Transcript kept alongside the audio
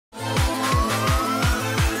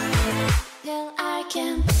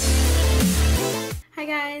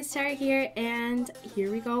guys, Tara here, and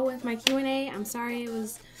here we go with my Q&A. I'm sorry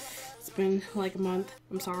it's been like a month.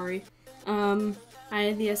 I'm sorry. I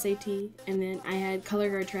had the SAT, and then I had color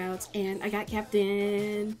guard tryouts, and I got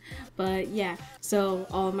captain. But yeah, so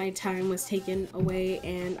all of my time was taken away,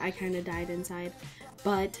 and I kind of died inside.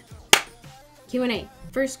 But Q&A.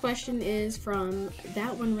 First question is from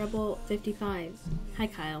That One Rebel 55. Hi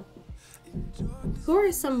Kyle. Who are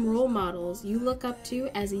some role models you look up to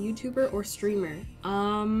as a YouTuber or streamer?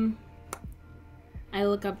 I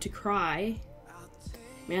look up to Cry,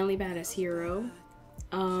 Manly Badass Hero,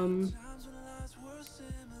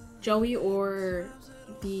 Joey or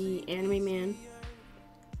the anime man,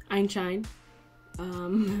 Einstein,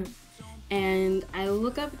 and I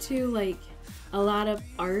look up to like a lot of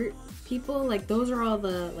art people. Like those are all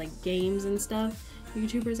the like games and stuff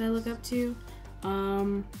YouTubers I look up to.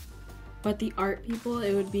 But the art people,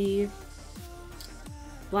 it would be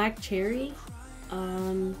Black Cherry,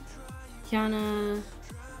 Kiana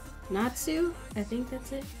Natsu, I think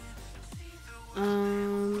that's it,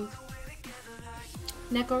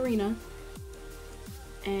 Nekorina,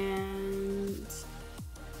 and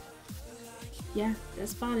yeah,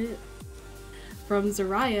 that's about it. From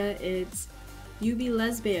Zaraya, it's "You be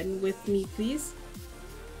lesbian with me, please."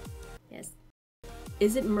 Yes.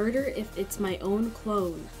 Is it murder if it's my own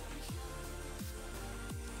clone?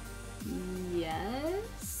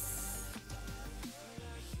 Yes.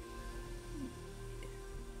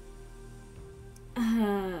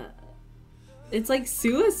 It's like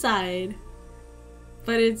suicide,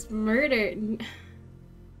 but it's murder.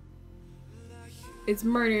 It's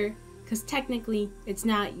murder because technically it's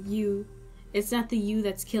not you. It's not the you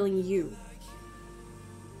that's killing you.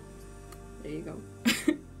 There you go.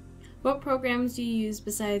 What programs do you use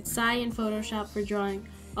besides Sai and Photoshop for drawing?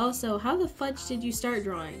 Also, how the fudge did you start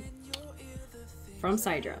drawing? From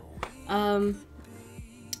Sidra.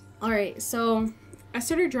 Alright, so I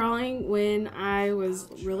started drawing when I was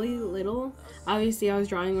really little. Obviously, I was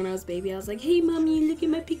drawing when I was a baby. I was like, hey mommy, look at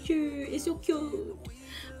my picture, it's so cute.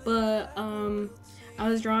 But I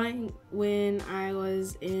was drawing when I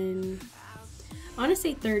was in, I want to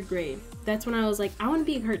say 3rd grade. That's when I was like, I want to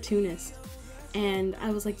be a cartoonist. And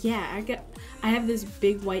I was like, yeah, I have this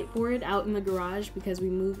big whiteboard out in the garage because we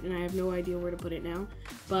moved and I have no idea where to put it now.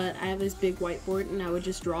 But I have this big whiteboard and I would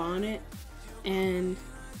just draw on it. And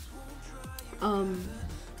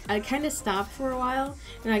I kind of stopped for a while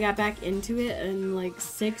and I got back into it in like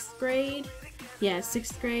 6th grade. Yeah,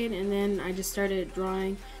 6th grade, and then I just started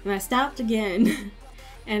drawing and I stopped again.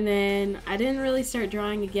 And then I didn't really start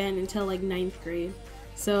drawing again until like 9th grade.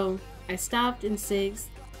 So I stopped in 6th.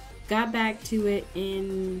 Got back to it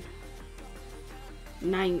in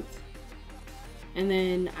 9th, and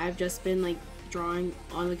then I've just been like drawing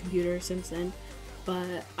on the computer since then.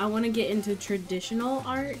 But I want to get into traditional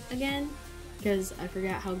art again because I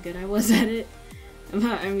forgot how good I was at it.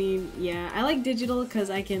 But I mean, yeah, I like digital because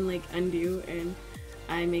I can like undo and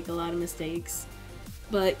I make a lot of mistakes.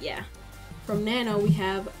 But yeah, from Nano we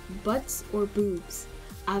have butts or boobs.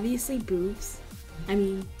 Obviously boobs. I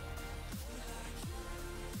mean,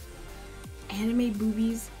 anime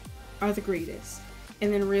boobies are the greatest,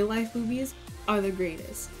 and then real life boobies are the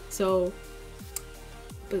greatest. So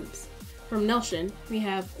boobs. From Nelshin we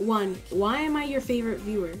have 1. Why am I your favorite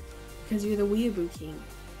viewer? Because you're the weeaboo king.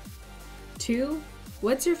 2.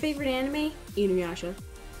 What's your favorite anime? Inuyasha.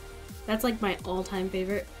 That's like my all-time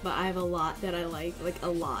favorite, but I have a lot that I like a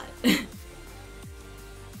lot.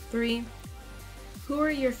 3. Who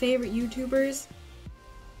are your favorite YouTubers?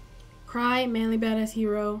 Cry, Manly Badass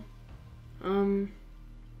Hero,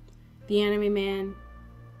 the anime man,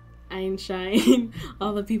 Einstein,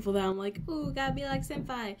 all the people that I'm like, ooh, gotta be like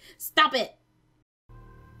senpai. Stop it!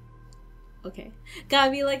 Okay. Gotta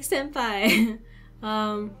be like senpai.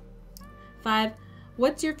 5.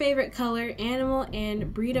 What's your favorite color, animal,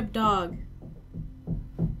 and breed of dog?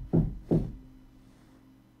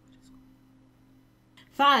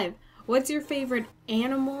 Five. What's your favorite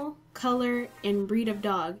animal, color, and breed of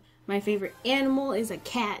dog? My favorite animal is a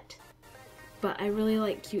cat. But I really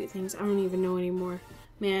like cute things. I don't even know anymore.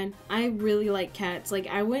 Man, I really like cats. Like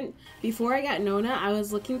before I got Nona, I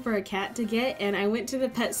was looking for a cat to get, and I went to the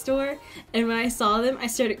pet store, and when I saw them, I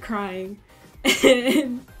started crying.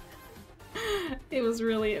 And it was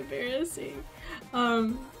really embarrassing.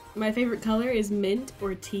 My favorite color is mint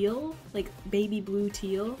or teal, like baby blue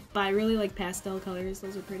teal. But I really like pastel colors.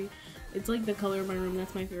 Those are pretty. It's like the color of my room.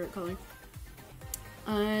 That's my favorite color.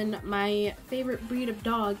 And my favorite breed of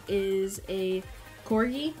dog is a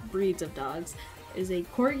Corgi. Breeds of dogs is a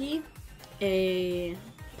Corgi, a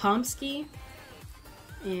Pomsky,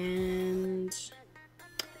 and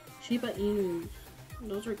Shiba Inu.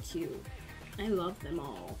 Those are cute. I love them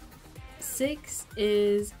all. 6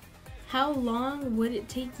 is, how long would it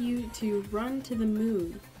take you to run to the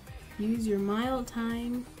moon? Use your mile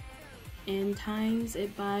time and times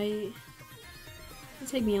it by... It'll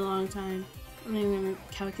take me a long time. I'm not even gonna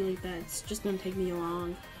calculate that. It's just gonna take me a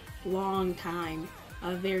long time.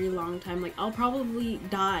 A very long time. Like, I'll probably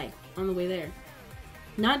die on the way there.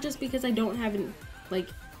 Not just because I don't have an, like,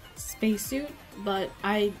 spacesuit, but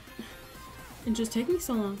it just take me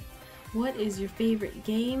so long. What is your favorite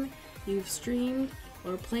game you've streamed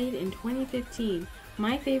or played in 2015?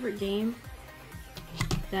 My favorite game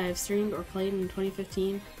that I've streamed or played in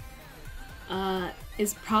 2015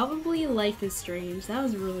 is probably Life is Strange. That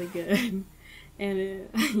was really good. And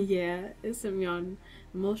yeah, it sent me on an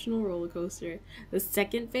emotional roller coaster. The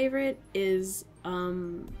second favorite is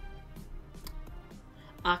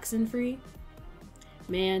Oxenfree.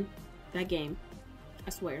 Man, that game, I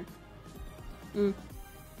swear.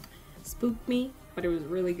 Spooked me, but it was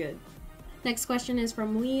really good. Next question is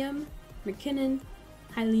from Liam McKinnon.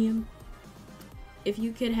 Hi, Liam. If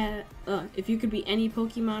you could be any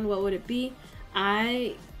Pokemon, what would it be? Oh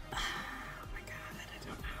my god, I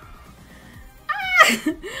don't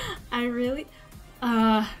know. I really,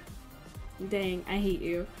 dang, I hate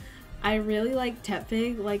you. I really like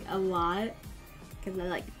Tepig, like, a lot, because I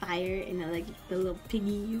like fire, and I like the little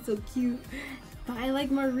piggy, he's so cute. But I like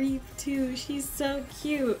Mareep too, she's so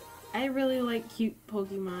cute. I really like cute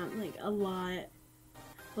Pokemon, like, a lot.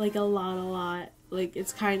 Like, a lot. Like,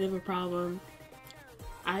 it's kind of a problem.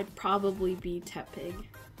 I'd probably be Tepig.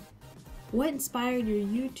 What inspired your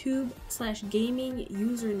YouTube/gaming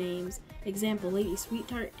usernames? Example, Lady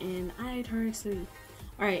Sweetheart and IITarX3.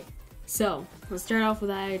 Alright, so let's start off with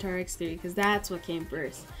IITarX3 because that's what came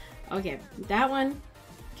first. Okay, that one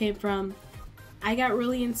came from, I got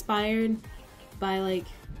really inspired by, like,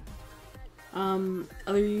 other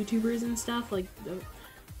YouTubers and stuff. Like,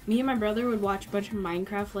 me and my brother would watch a bunch of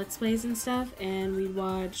Minecraft Let's Plays and stuff, and we'd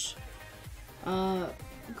watch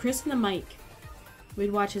Chris and the Mike.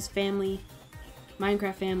 We'd watch his family,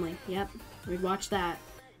 Minecraft family. Yep, we'd watch that,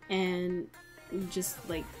 and just,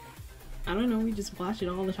 like, I don't know, we just watch it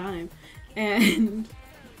all the time. And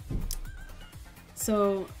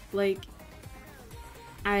so, like,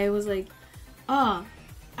 I was like, I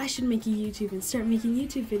should make a YouTube and start making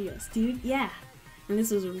YouTube videos, dude. Yeah. And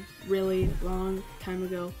this was a really long time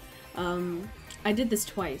ago. I did this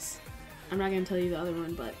twice. I'm not gonna tell you the other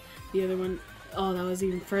one, but the other one, that was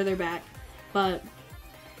even further back. But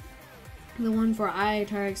the one for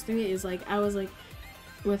IITarX3 is, like, I was like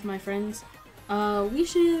with my friends, we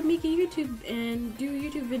should make a YouTube and do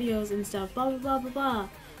YouTube videos and stuff, blah blah blah blah blah.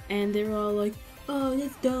 And they were all like, oh,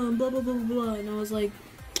 that's dumb, blah blah blah blah. And I was like,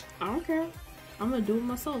 I don't care, I'm gonna do it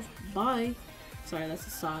myself, bye. Sorry, that's a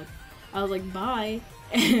sock. I was like, bye.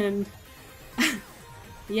 And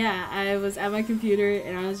yeah, I was at my computer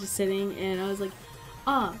and I was just sitting and I was like,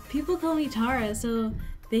 people call me Tara, so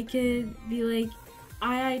they could be like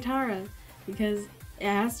Tara, because it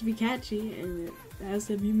has to be catchy and it has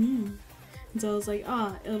to be me. And so I was like,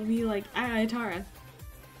 it'll be like Tara.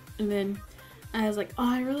 And then I was like,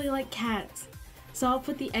 I really like cats, so I'll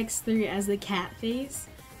put the X3 as the cat face,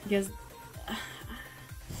 because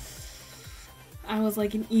I was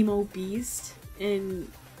like an emo beast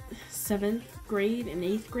in 7th grade and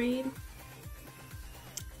 8th grade,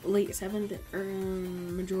 late 7th or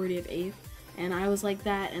majority of 8th, and I was like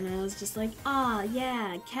that, and I was just like,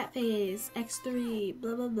 yeah, cat face, X3,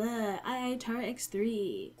 blah blah blah,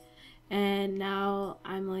 IITarX3. And now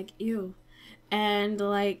I'm like, ew. And,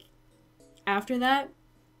 like, after that,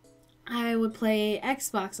 I would play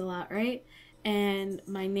Xbox a lot, right? And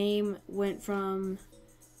my name went from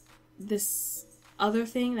this other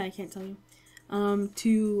thing that I can't tell you,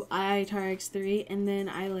 to IITarX3, and then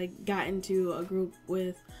I, like, got into a group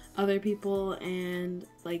with other people, and,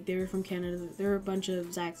 like, they were from Canada. They were a bunch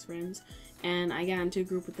of Zach's friends, and I got into a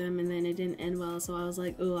group with them, and then it didn't end well, so I was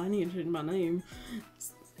like, I need to change my name.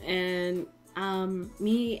 And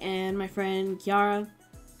me and my friend Kiara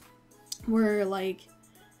were, like,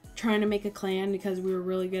 trying to make a clan because we were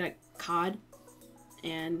really good at COD,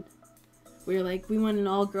 and we were like, we want an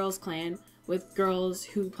all-girls clan with girls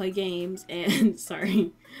who play games and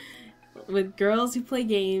with girls who play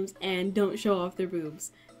games and don't show off their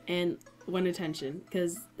boobs and want attention,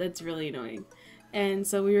 because that's really annoying. And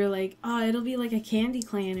so we were like, it'll be like a candy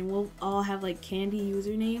clan and we'll all have, like, candy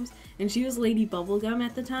usernames. And she was Lady Bubblegum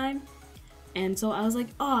at the time. And so I was like,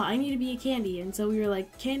 I need to be a candy. And so we were like,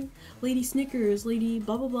 Lady Snickers, Lady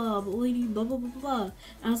blah blah blah, Lady blah blah blah blah. And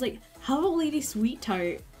I was like, how about Lady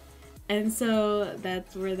Sweetheart? And so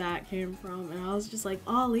that's where that came from. And I was just like,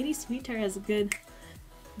 Lady Sweetheart has a good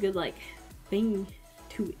good like thing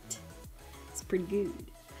to it. It's pretty good.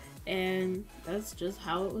 And that's just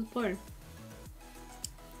how it was born.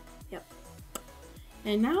 Yep.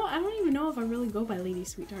 And now I don't even know if I really go by Lady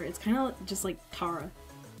Sweetheart. It's kind of just like Tara.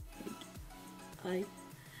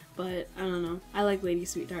 But I don't know. I like Lady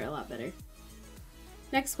Sweetheart a lot better.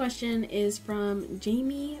 Next question is from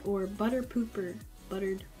Jamie or Butter Pooper.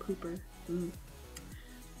 Buttered Pooper.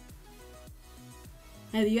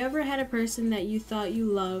 Have you ever had a person that you thought you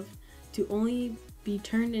loved to only be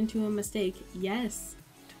turned into a mistake? Yes,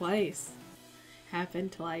 twice.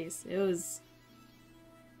 Happened twice. It was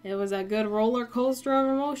a good roller coaster of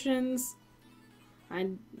emotions.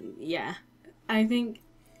 Yeah. I mean,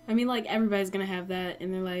 like, everybody's gonna have that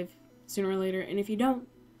in their life sooner or later, and if you don't,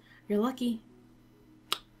 you're lucky.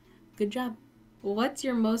 Good job. What's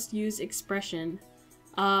your most used expression?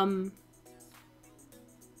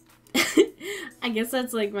 I guess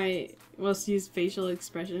that's like my most used facial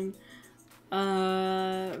expression.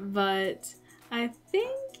 But I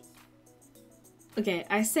think, okay,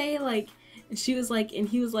 I say like, she was like, and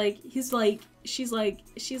he was like, he's like, she's like,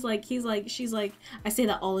 she's like, he's like, she's like, I say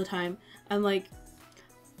that all the time. I'm like,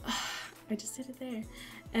 I just did it there.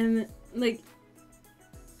 And like,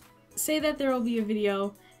 say that there will be a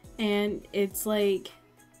video and it's like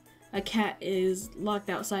a cat is locked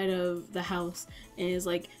outside of the house and is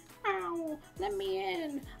like, ow, let me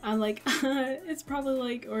in. I'm like, it's probably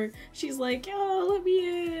like, or she's like, oh, let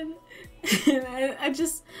me in. And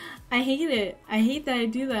I hate it. I hate that I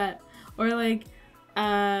do that. Or like,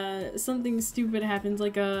 something stupid happens,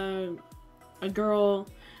 like a girl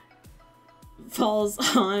falls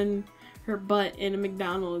on her butt in a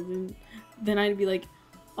McDonald's, and then I'd be like,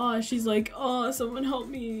 oh, she's like, oh, someone help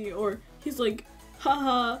me. Or he's like,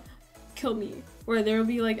 haha, kill me. Or there'll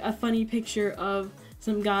be like a funny picture of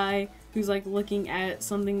some guy who's like looking at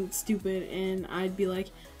something stupid, and I'd be like,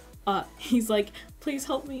 he's like, please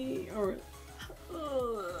help me. Or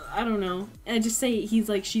I don't know. And I just say he's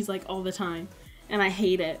like, she's like all the time, and I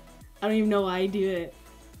hate it. I don't even know why I do it.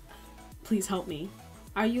 Please help me.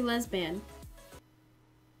 Are you lesbian?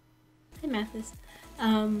 Hi, Mathis.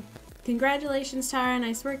 Congratulations, Tara.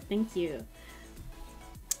 Nice work. Thank you.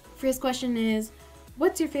 First question is,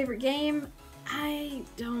 what's your favorite game? I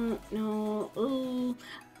don't know. Ooh.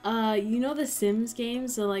 You know the Sims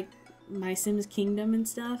games? So like My Sims Kingdom and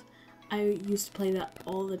stuff? I used to play that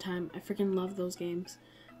all the time. I freaking love those games.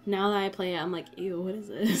 Now that I play it, I'm like, ew, what is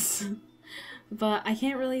this? But I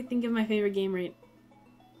can't really think of my favorite game right,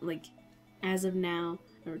 like, as of now.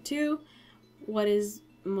 Number 2, what is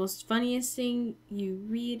the most funniest thing you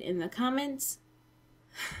read in the comments?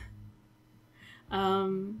 Are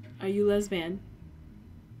you lesbian?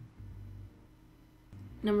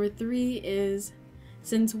 Number 3 is,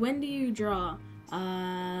 since when do you draw?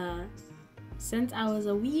 Since I was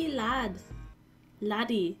a wee lad.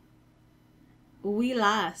 Laddie. Wee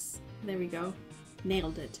lass. There we go.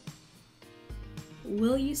 Nailed it.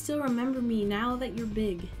 Will you still remember me now that you're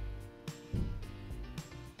big?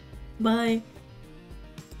 Bye.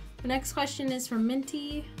 The next question is from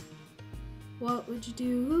Minty. What would you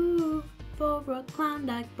do for a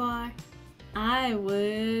Klondike bar? I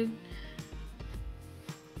would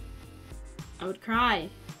cry.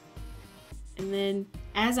 And then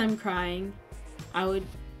as I'm crying, I would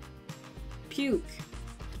puke.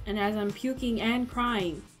 And as I'm puking and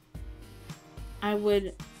crying, I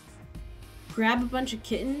would grab a bunch of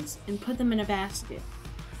kittens and put them in a basket.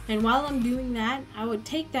 And while I'm doing that, I would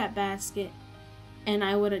take that basket and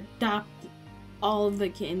I would adopt all of the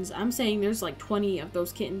kittens. I'm saying there's like 20 of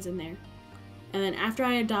those kittens in there. And then after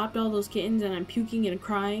I adopt all those kittens and I'm puking and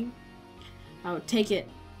crying, I would take it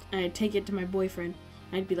and I'd take it to my boyfriend.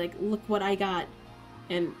 I'd be like, look what I got.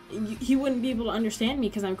 And he wouldn't be able to understand me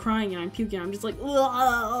because I'm crying and I'm puking. I'm just like,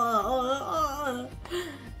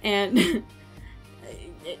 and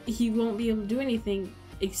he won't be able to do anything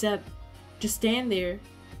except just stand there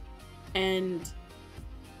and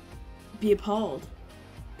be appalled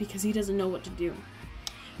because he doesn't know what to do.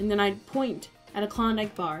 And then I'd point at a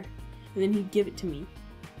Klondike bar and then he'd give it to me.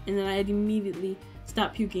 And then I'd immediately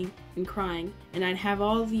stop puking and crying, and I'd have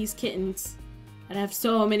all these kittens. I'd have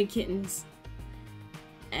so many kittens.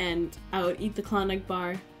 And I would eat the Klondike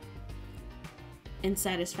bar in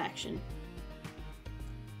satisfaction.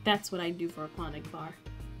 That's what I do for a Klondike bar.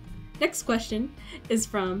 Next question is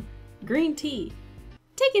from Green Tea.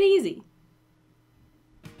 Take it easy.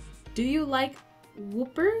 Do you like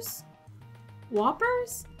whoopers?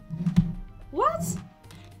 Whoppers? What?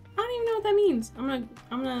 I don't even know what that means. I'm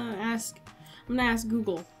gonna ask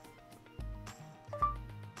Google.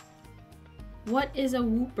 What is a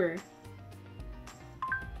whooper?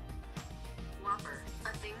 Whopper, a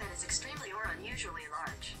thing unusually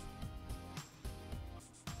large.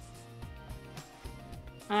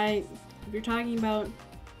 If you're talking about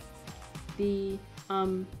the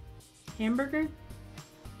hamburger,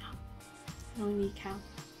 no, I don't eat cow.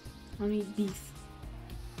 I don't eat beef.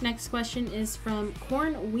 Next question is from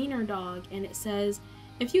Corn Wiener Dog, and it says,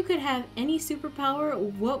 if you could have any superpower,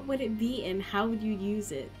 what would it be and how would you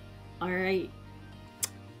use it? Alright.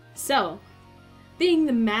 So, being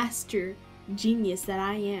the master genius that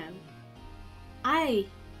I am, I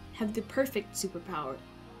have the perfect superpower.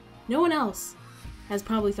 No one else has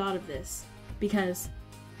probably thought of this because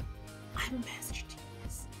I'm a master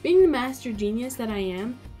genius. Being the master genius that I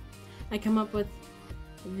am, I come up with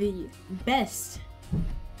the best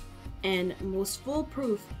and most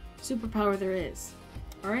foolproof superpower there is.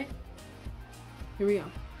 Alright? Here we go.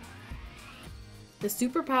 The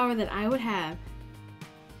superpower that I would have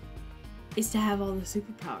is to have all the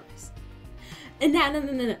superpowers. And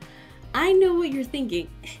no. I know what you're thinking.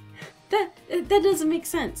 That doesn't make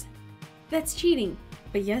sense. That's cheating.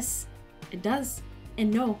 But yes, it does.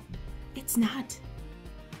 And no, it's not.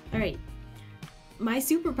 Alright. My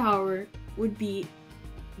superpower would be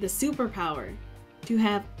the superpower to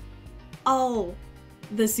have all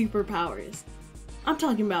the superpowers. I'm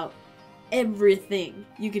talking about everything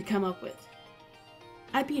you could come up with.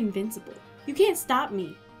 I'd be invincible. You can't stop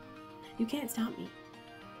me. You can't stop me.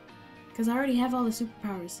 Because I already have all the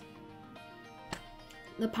superpowers.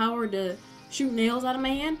 The power to shoot nails out of my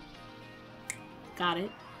hand? Got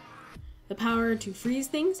it. The power to freeze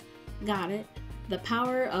things? Got it. The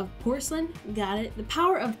power of porcelain? Got it. The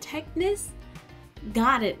power of techness?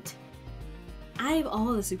 Got it. I have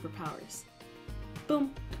all the superpowers.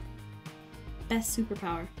 Boom. Best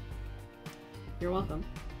superpower. You're welcome.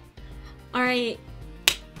 Alright.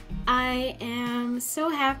 I am so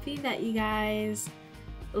happy that you guys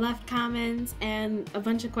left comments and a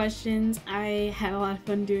bunch of questions. I had a lot of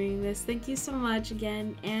fun doing this. Thank you so much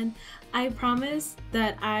again, and I promise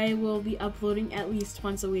that I will be uploading at least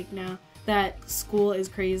once a week now. That school is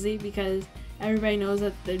crazy because everybody knows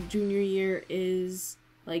that the junior year is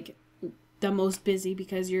like the most busy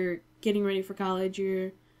because you're getting ready for college,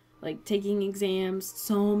 you're like taking exams,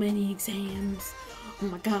 so many exams, oh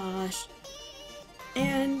my gosh.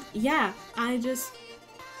 And yeah, I'm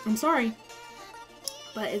sorry,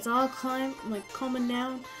 but it's all calming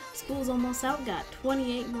down. School's almost out, got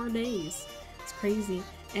 28 more days. It's crazy.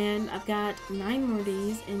 And I've got 9 more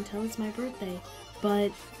days until it's my birthday.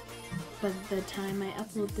 But by the time I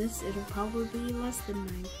upload this, it'll probably be less than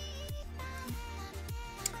 9.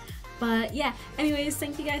 But yeah, anyways,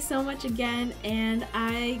 thank you guys so much again, and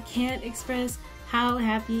I can't express how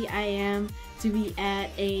happy I am to be at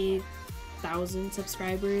 1,000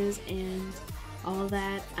 subscribers and all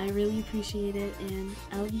that. I really appreciate it, and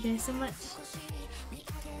I love you guys so much.